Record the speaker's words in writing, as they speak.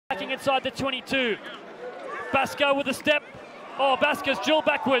Attacking inside the 22. Basker with a step. Oh, Basker's duel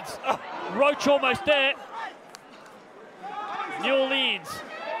backwards. Oh, Roach almost there. New Orleans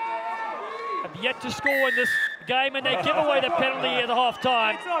have yet to score in this game, and they give away the penalty at the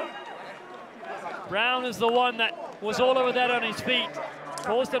half-time. Brown is the one that was all over that on his feet,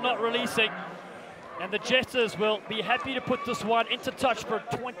 caused them not releasing. And the Jesters will be happy to put this one into touch for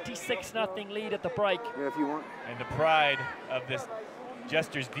a 26-0 lead at the break. Yeah, if you want. And the pride of this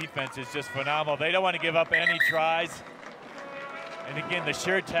Jesters defense is just phenomenal. They don't want to give up any tries. And again, the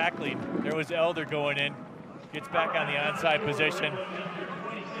sure tackling. There was Elder going in. Gets back on the onside position.